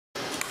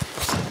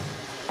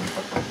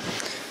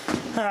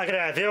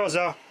G'day viewers,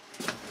 I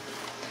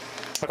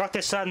got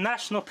this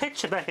national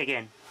picture back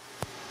again.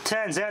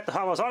 Turns out the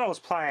horizontal was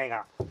playing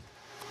up.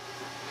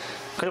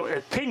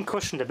 The pin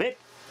cushioned a bit,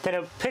 then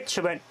a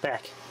picture went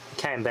back,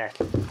 came back.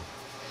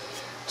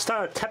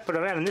 Started tapping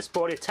around in this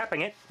board,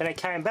 tapping it, and it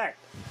came back.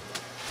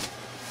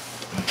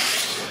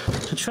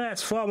 The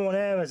transformer on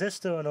there,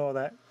 resistor and all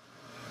that.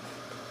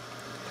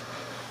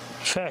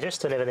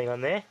 Transistor and everything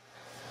on there.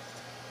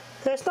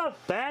 It's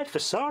not bad for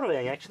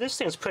soldering actually, this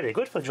thing's pretty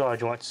good for dry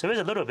joints. There is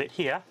a little bit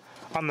here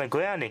on the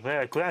grounding,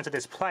 where it grounds to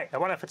this plate. I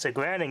wonder if it's a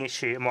grounding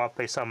issue, it might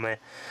be somewhere.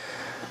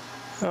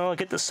 I'll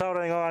get the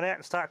soldering iron out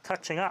and start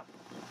touching up.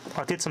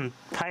 I did some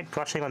paint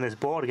brushing on this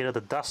board to get all the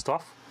dust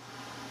off.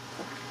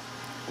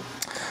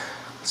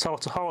 So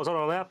it's a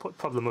horizontal output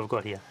problem we've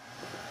got here.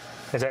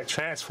 There's that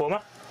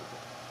transformer.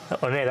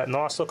 That one there, that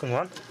nice looking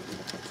one.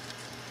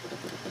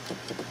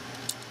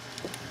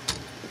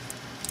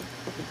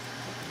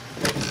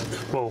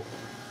 Well,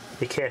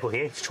 be careful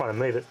here, just trying to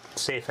move it,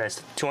 see if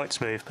those joints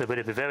move, but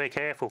better be very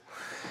careful.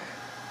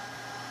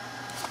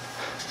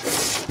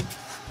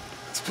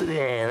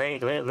 Yeah,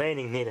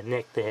 leaning near the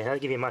neck there, that'll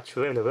give you much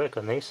room to work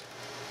on these.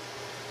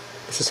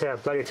 This is how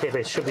bloody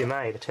TVs should be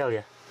made, I tell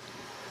you.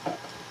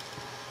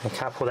 I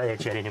can't pull that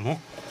edge out anymore.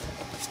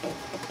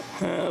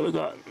 We've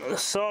got, the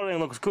soldering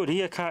looks good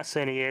here, can't see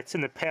any yet, it's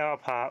in the power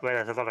part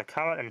where there's a lot of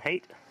current and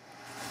heat.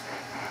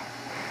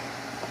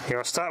 Here,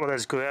 I'll start with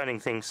those grounding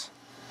things.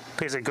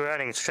 There's a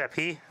grounding strap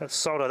here, let's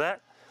solder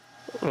that.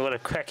 We've got a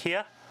crack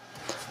here,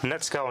 and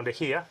that's going to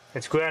here.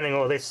 It's grounding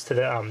all this to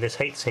the this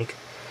heat sink.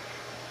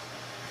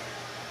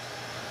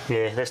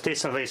 Yeah, let's do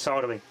some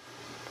resoldering.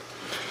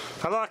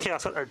 I like how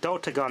I've got a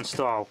Delta gun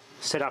style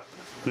set up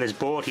on this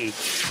board here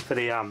for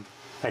the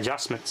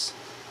adjustments.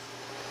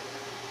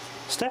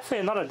 It's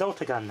definitely not a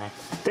Delta gun there,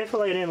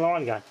 definitely an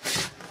inline gun.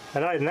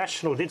 I know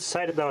National did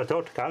say that they were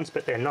Delta guns,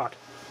 but they're not.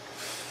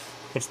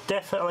 It's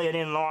definitely an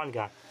inline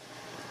gun.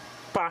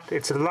 But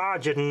it's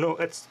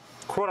it's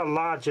quite a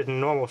larger than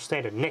normal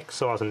standard neck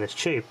size in this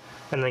tube,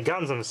 and the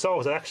guns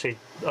themselves are actually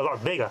a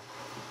lot bigger.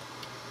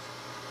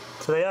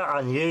 So they are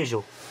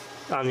unusually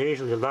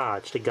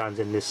large, the guns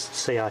in this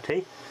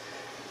CRT.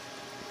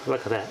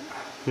 Look at that.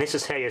 And this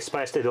is how you're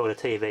supposed to build a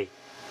TV.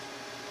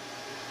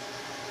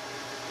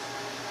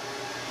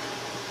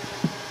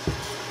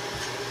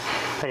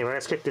 Anyway,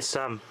 let's get this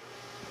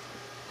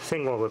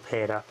thing all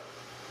repaired up.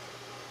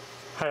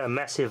 Had a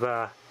massive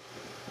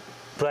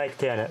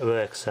breakdown at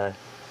work, so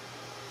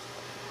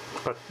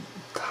got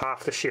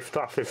half the shift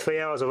off with 3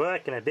 hours of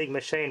work and a big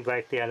machine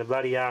breakdown. The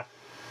bloody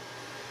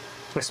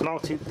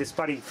this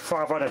bloody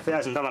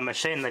 $500,000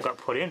 machine they got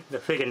put in, the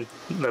friggin'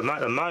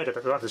 the motor,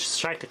 the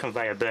shaker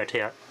conveyor burnt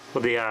out.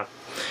 Well, the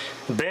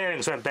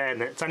bearings went bad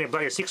and it's only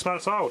bloody 6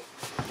 months old.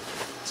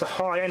 It's a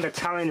high-end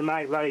Italian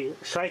made bloody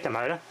shaker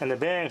motor and the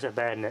bearings are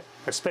bad in it.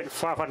 I spent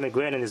 500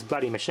 grand in this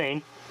bloody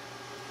machine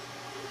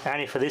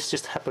only for this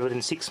just to happen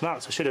within 6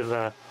 months. I should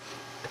have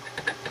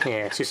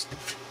yeah, it's just,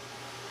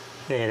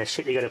 yeah, the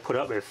shit you got to put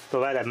up with. The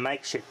way they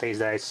make shit these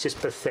days, it's just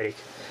pathetic.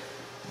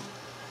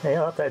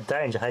 Yeah, I like that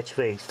Danger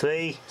HV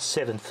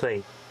 373.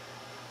 I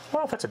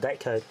wonder if that's a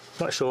date code,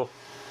 not sure.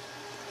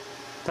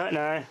 Don't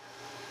know,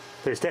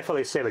 but it's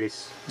definitely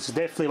 70s. This is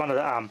definitely one of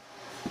the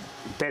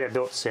better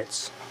built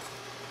sets.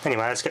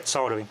 Anyway, let's get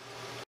soldering.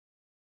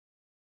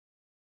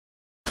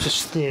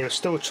 Just, yeah,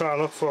 still trying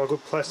to look for a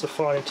good place to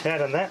find in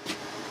town on that.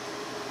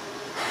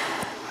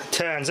 It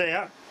turns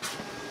out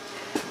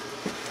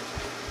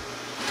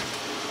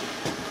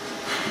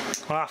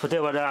I'll have to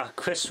do what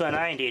Chris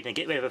Renee did and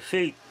get rid of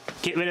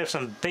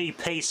some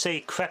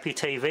BPC crappy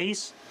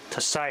TVs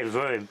to save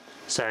room.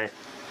 So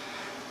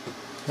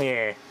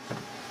yeah,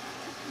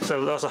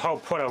 so that was the whole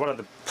point. I wanted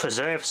to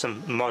preserve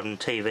some modern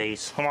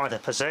TVs. I wanted to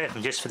preserve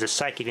them just for the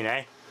sake of, you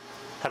know,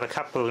 have a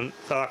couple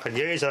that I could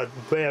use. I'd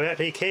wear out.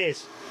 Who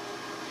cares?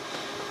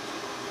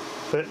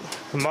 But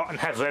we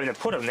mightn't have room to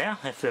put them now.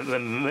 If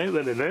when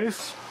we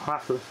move, I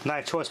have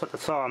no choice but to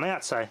throw them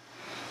out. So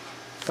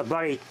the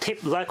bloody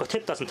local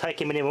tip doesn't take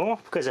him anymore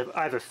because they've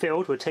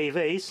overfilled with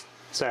TVs.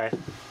 So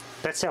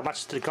that's how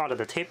much has gone to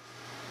the tip.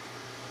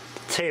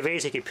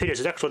 TVs and computers,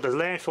 the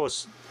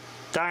landfill's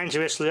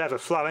dangerously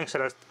overflowing,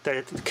 so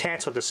they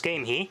cancelled the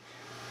scheme here.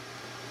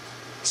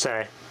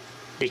 So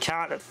you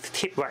can't, the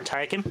tip won't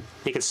take him.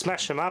 You can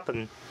smash them up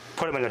and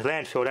put them in the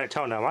landfill, don't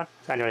tell no one,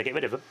 only want to get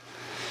rid of them.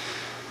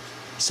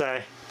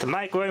 So to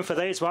make room for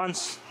these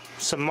ones,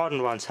 some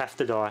modern ones have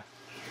to die.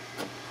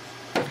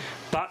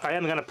 But I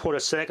am going to pull the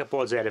circuit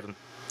boards out of them,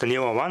 the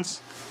newer ones,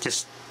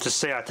 just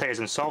CRTs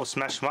themselves,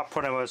 smash them up,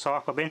 put them in a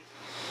recycle bin.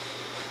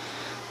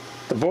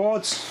 The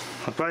boards,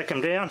 I break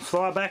them down,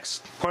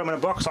 flybacks, put them in a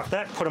box like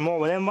that, put them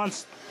all with them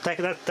ones.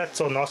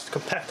 That's all nice,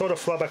 compact, all the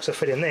flybacks will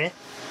fit in there.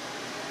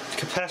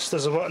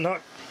 Capacitors and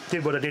whatnot,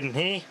 did what I did in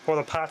here, all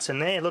the parts in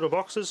there, little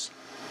boxes.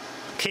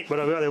 Keep what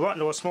I really want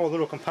into a small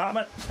little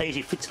compartment,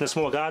 easy fits in a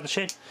small garden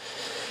shed.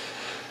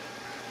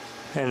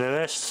 And the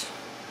rest,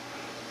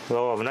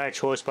 well, I've no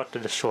choice but to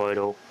destroy it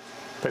all.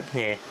 But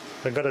yeah,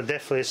 I've got to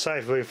definitely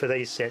save room for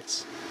these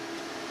sets.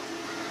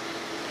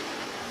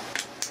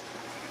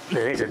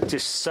 These are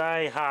just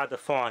so hard to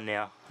find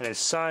now, and there's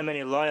so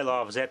many low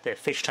livers out there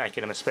fish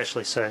taking them,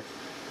 especially so.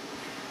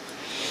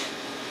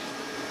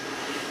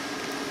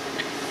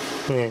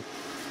 Yeah,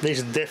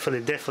 these are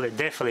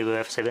definitely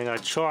worth saving. I'm going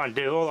to try and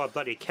do all I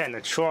bloody can to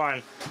try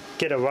and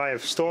get a way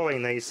of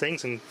storing these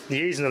things and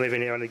using them every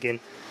now and again.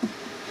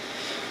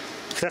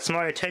 That's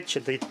my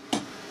intention, to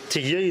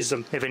use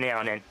them every now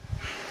and then.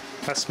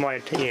 That's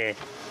my, yeah,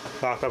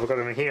 like I've got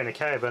them in here in the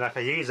cave, but I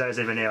can use those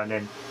every now and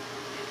then.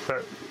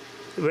 But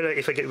really,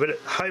 if I get rid of,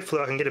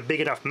 hopefully I can get a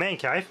big enough man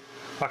cave,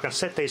 I can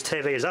set these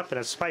TVs up in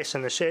a space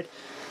in the shed,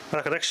 and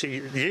I can actually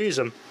use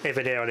them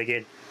every now and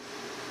again.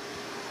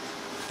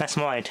 That's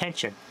my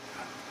intention.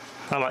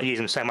 I might use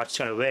them so much it's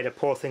going to wear the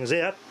poor things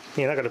out.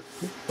 You know,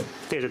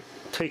 they're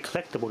too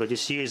collectible to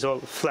just use all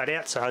flat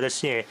out, so I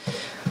just, yeah,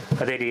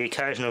 I do the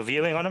occasional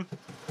viewing on them.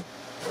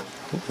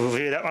 We'll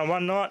view that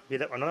one night, view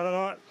that one another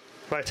night,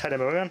 rotate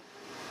them around.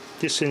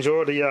 Just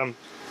enjoy the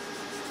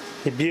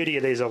beauty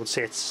of these old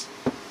sets.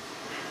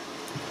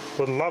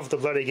 Would love to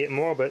bloody get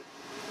more, but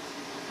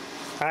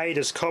A,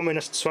 there's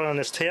communists running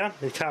this town,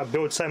 you can't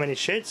build so many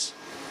sheds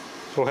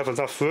or have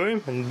enough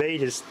room, and B,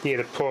 just, yeah,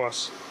 the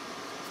price.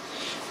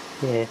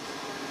 Yeah.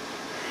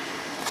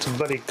 It's a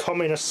bloody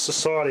communist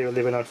society we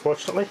live in,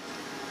 unfortunately.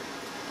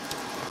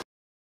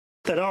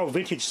 That old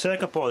vintage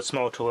circuit board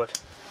smell to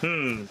it.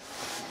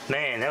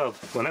 Man, I'll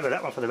remember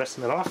that one for the rest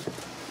of my life.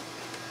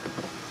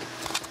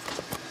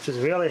 Which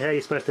is really how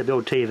you're supposed to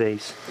build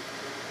TVs.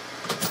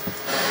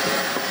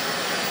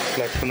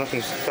 Like,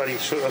 nothing's bloody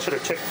short. I should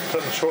have checked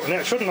something short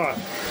now, shouldn't I?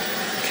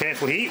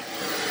 Careful here.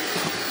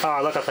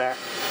 Oh, look at that.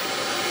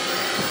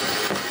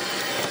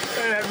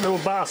 That little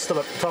bastard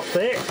up the top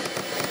there.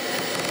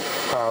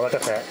 Oh, look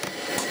at that.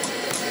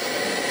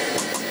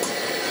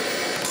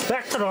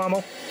 Back to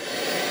normal.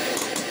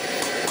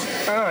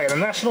 Oh yeah, the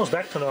National's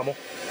back to normal.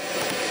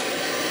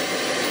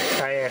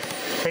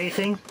 AFP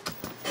thing.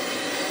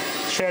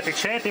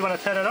 Chirpy when I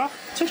turn it off.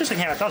 It's interesting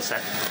how it does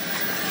that.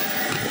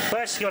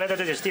 Basically what I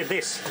did just did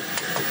this.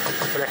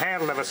 With a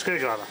handle of a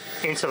screwdriver.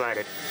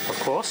 Insulated, of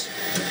course.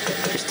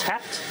 Just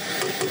tapped.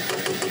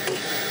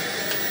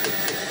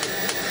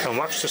 And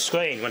watch the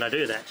screen when I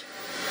do that.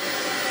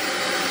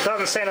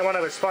 Doesn't seem to want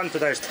to respond to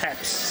those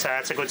taps, so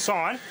that's a good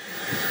sign.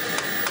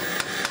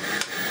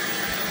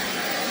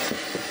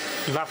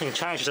 Nothing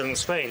changes on the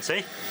screen,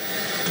 see?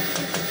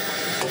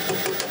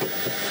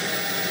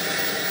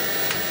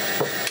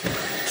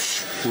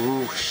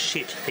 Ooh,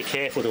 shit, be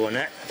careful doing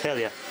that, I tell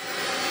you.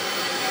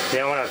 You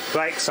don't want to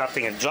break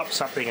something and drop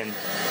something and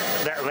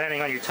that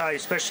landing on your toe,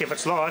 especially if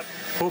it's live,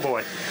 oh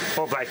boy,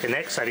 or break the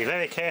neck, so be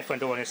very careful in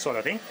doing this sort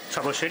of thing,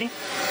 troubleshooting.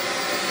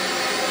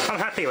 I'm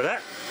happy with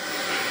that.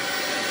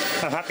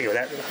 I'm happy with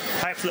that.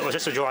 Hopefully it was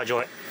just a dry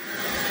joint.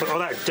 But all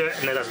that dirt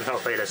in there doesn't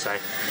help either, so.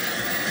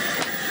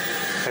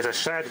 As I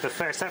showed at the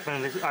first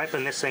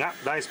open this thing up,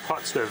 those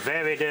pots were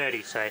very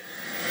dirty, so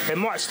it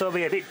might still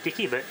be a bit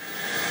dicky, but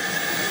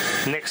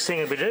next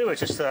thing we do is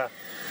just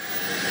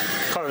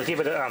probably give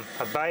it a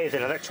bathe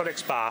in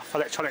electronics bath,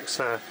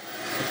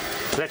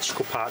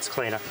 electrical parts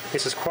cleaner.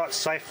 This is quite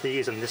safe to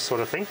use in this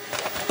sort of thing.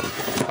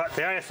 But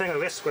the only thing I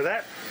risk with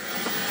that,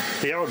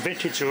 the old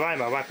vintage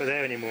aroma won't be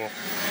there anymore.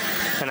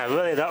 And I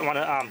really don't want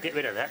to get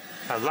rid of that.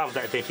 I love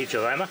that vintage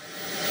aroma.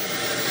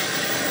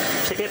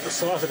 Check out the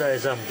size of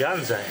those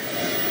guns though.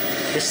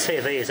 This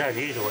TV is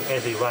unusual in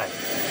every way.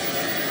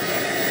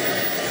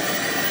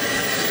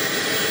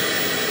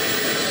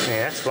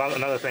 Yeah, that's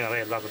another thing I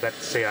really love about the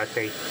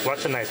CRT.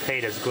 Watching those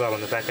heaters glow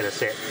on the back of the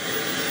set.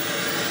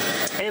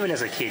 Even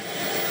as a kid,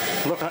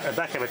 looking at the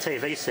back of a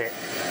TV set,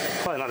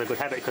 probably not a good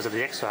habit because of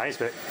the X-rays,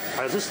 but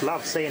I just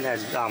love seeing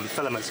those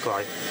filaments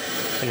glow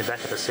in the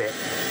back of the set.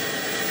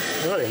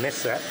 I really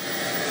miss that.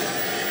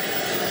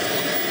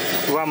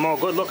 One more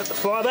good look at the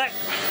flyback.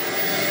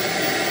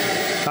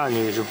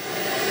 Unusual.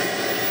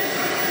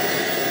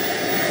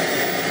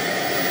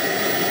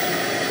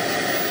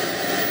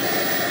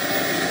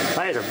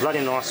 That is a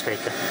bloody nice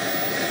speaker.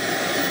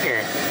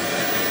 Yeah.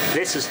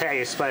 This is how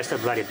you're supposed to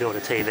bloody build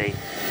a TV.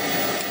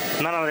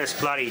 None of this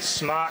bloody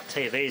smart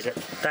TVs that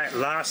don't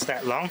last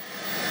that long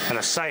and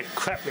are so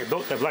craply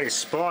built they bloody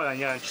spy on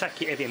you and check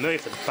you every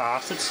move, the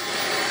bastards.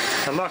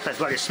 I like those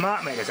bloody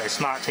smart meters, those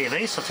smart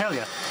TVs, I'll tell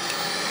you.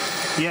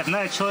 You have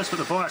no choice but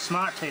to buy a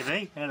smart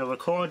TV and it'll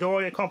record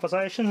all your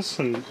conversations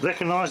and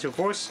recognise your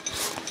voice.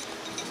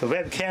 The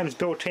webcam's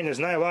built in, there's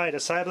no way of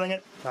disabling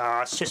it.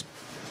 It's just,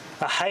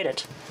 I hate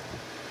it.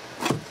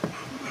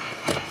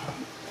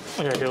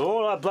 I'm going to do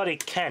all I bloody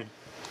can.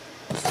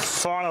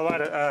 Find a way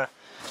to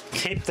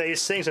keep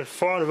these things and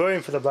find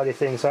room for the bloody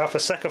things. So I have to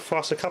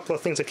sacrifice a couple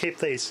of things to keep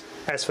these.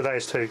 As for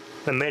those two,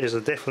 the meters are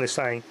definitely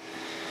staying.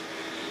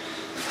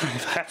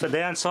 If I have to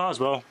downsize,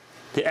 well,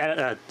 the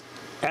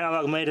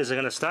analog meters are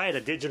going to stay, the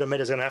digital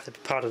meters are going to have to be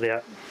part of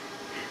that.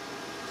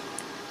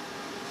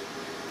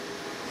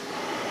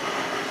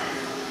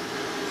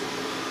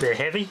 They're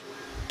heavy,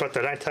 but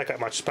they don't take up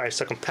much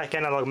space. I can pack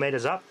analog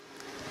meters up,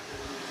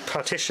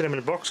 partition them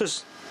in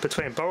boxes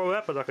between bubble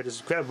wrap, and I can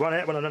just grab one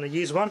out when I'm going to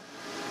use one,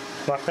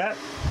 like that.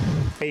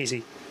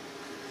 Easy.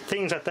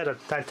 things like that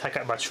don't take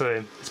up much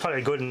room. It's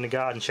probably good in the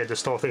garden shed to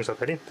store things like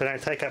that in. They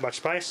don't take up much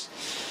space.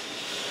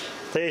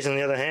 These, on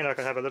the other hand, I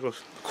can have a little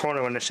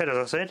corner in the shed, as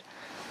I said.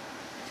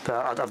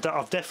 But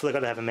I've definitely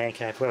got to have a man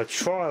cave. I'll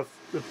try,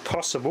 if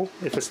possible,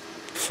 if it's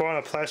find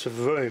a place with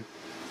room.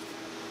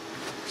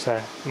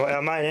 So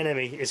our main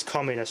enemy is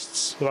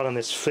communists running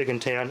this friggin'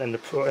 town, and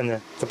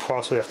the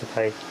price we have to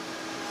pay.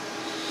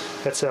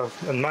 That's our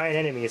main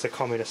enemy is the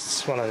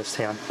communists running this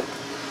town.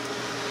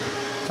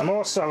 I'm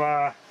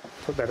also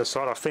put that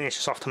aside. I'll finish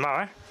this off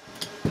tomorrow.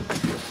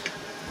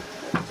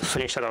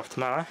 Finish that off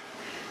tomorrow.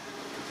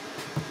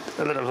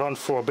 Let it run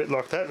for a bit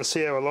like that and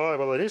see how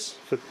reliable it is.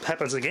 If it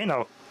happens again,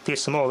 I'll do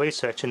some more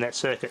research in that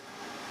circuit.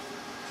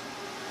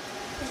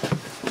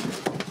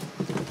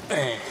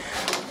 I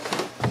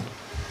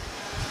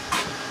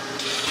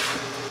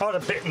had a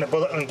bit in the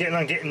bullet on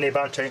getting the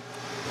Ubuntu.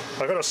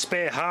 I've got a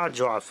spare hard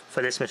drive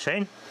for this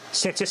machine.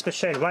 Since this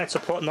machine won't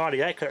support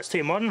 98 because it's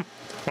too modern,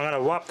 I'm going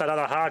to wipe that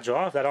other hard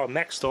drive, that old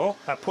Mac store,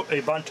 and put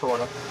Ubuntu on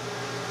it.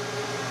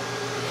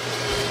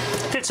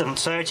 Did some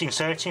searching.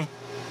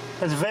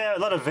 There's a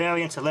lot of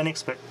variants of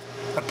Linux, but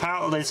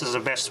apparently this is the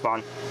best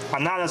one. I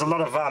know there's a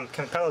lot of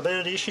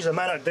compatibility issues. I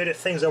may not do the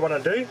things I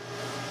want to do.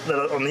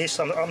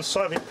 I'm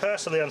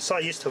so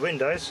used to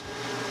Windows.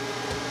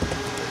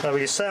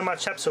 With so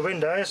much apps of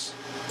Windows,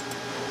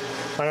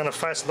 I'm going to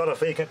face a lot of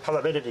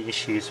compatibility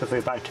issues with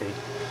Ubuntu.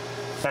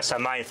 That's the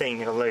main thing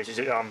you're going to lose, is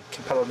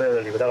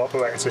compatibility with that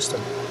operating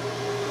system.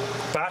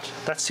 But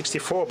that's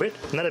 64-bit,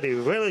 and that'll be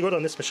really good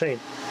on this machine.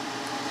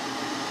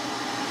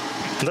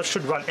 And that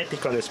should run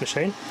Epic on this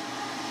machine.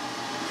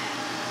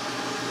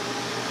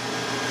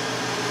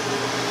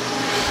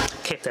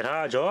 Keep that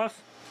hard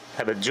drive.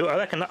 Have a dual. I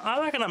reckon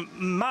I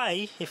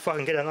may, if I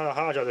can get another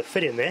hard drive to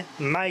fit in there,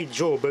 may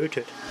dual boot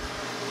it.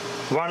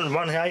 One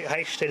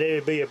HDD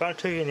would be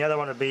Ubuntu, and the other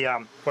one would be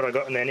what I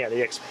got in there now, the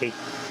XP,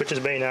 which has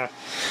been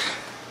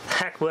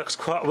hack works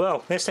quite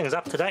well. This thing's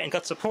up to date and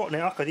got support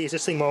now. I could use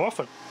this thing more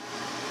often.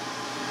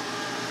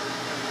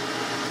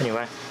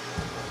 Anyway,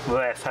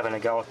 worth having a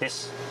go at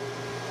this.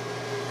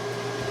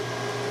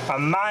 I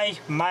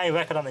may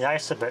reckon on the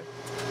Acer, but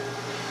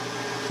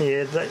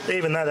yeah,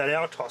 even though that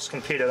Altos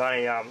computer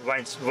only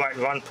won't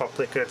run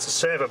properly because it's a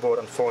server board,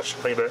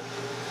 unfortunately, but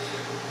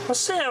I'll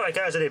see how it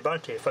goes at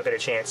Ubuntu if I get a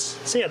chance.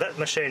 See how that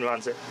machine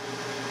runs it,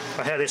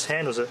 or how this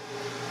handles it.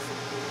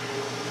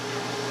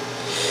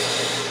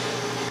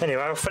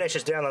 Anyway, I'll finish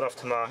this download off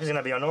tomorrow. It's going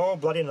to be on all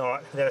bloody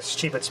night without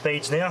stupid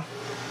speeds now.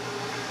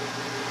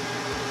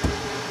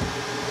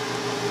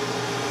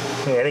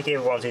 Yeah, I think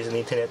everyone's using the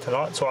internet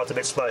tonight, so it's a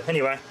bit slow.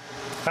 Anyway,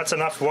 that's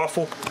enough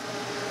waffle.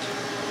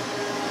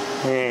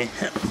 Yeah.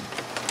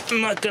 I'm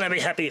not going to be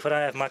happy if I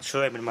don't have much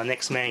room in my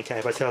next man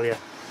cave, I tell you.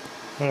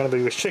 I'm going to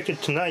be restricted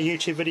to no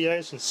YouTube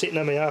videos and sitting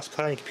on my ass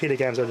playing computer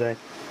games all day.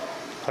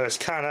 I just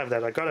can't have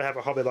that. I've got to have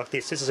a hobby like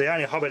this. This is the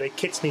only hobby that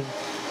keeps me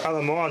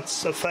other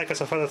minds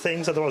focus on other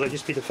things, otherwise I'd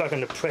just be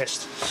fucking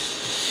depressed.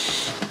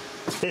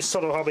 This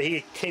sort of hobby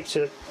here keeps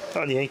you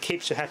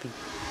keeps you happy.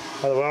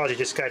 Otherwise you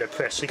just go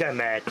depressed, you go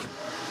mad.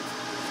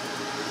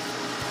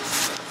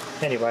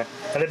 Anyway,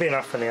 that'll be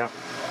enough for now.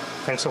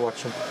 Thanks for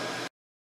watching.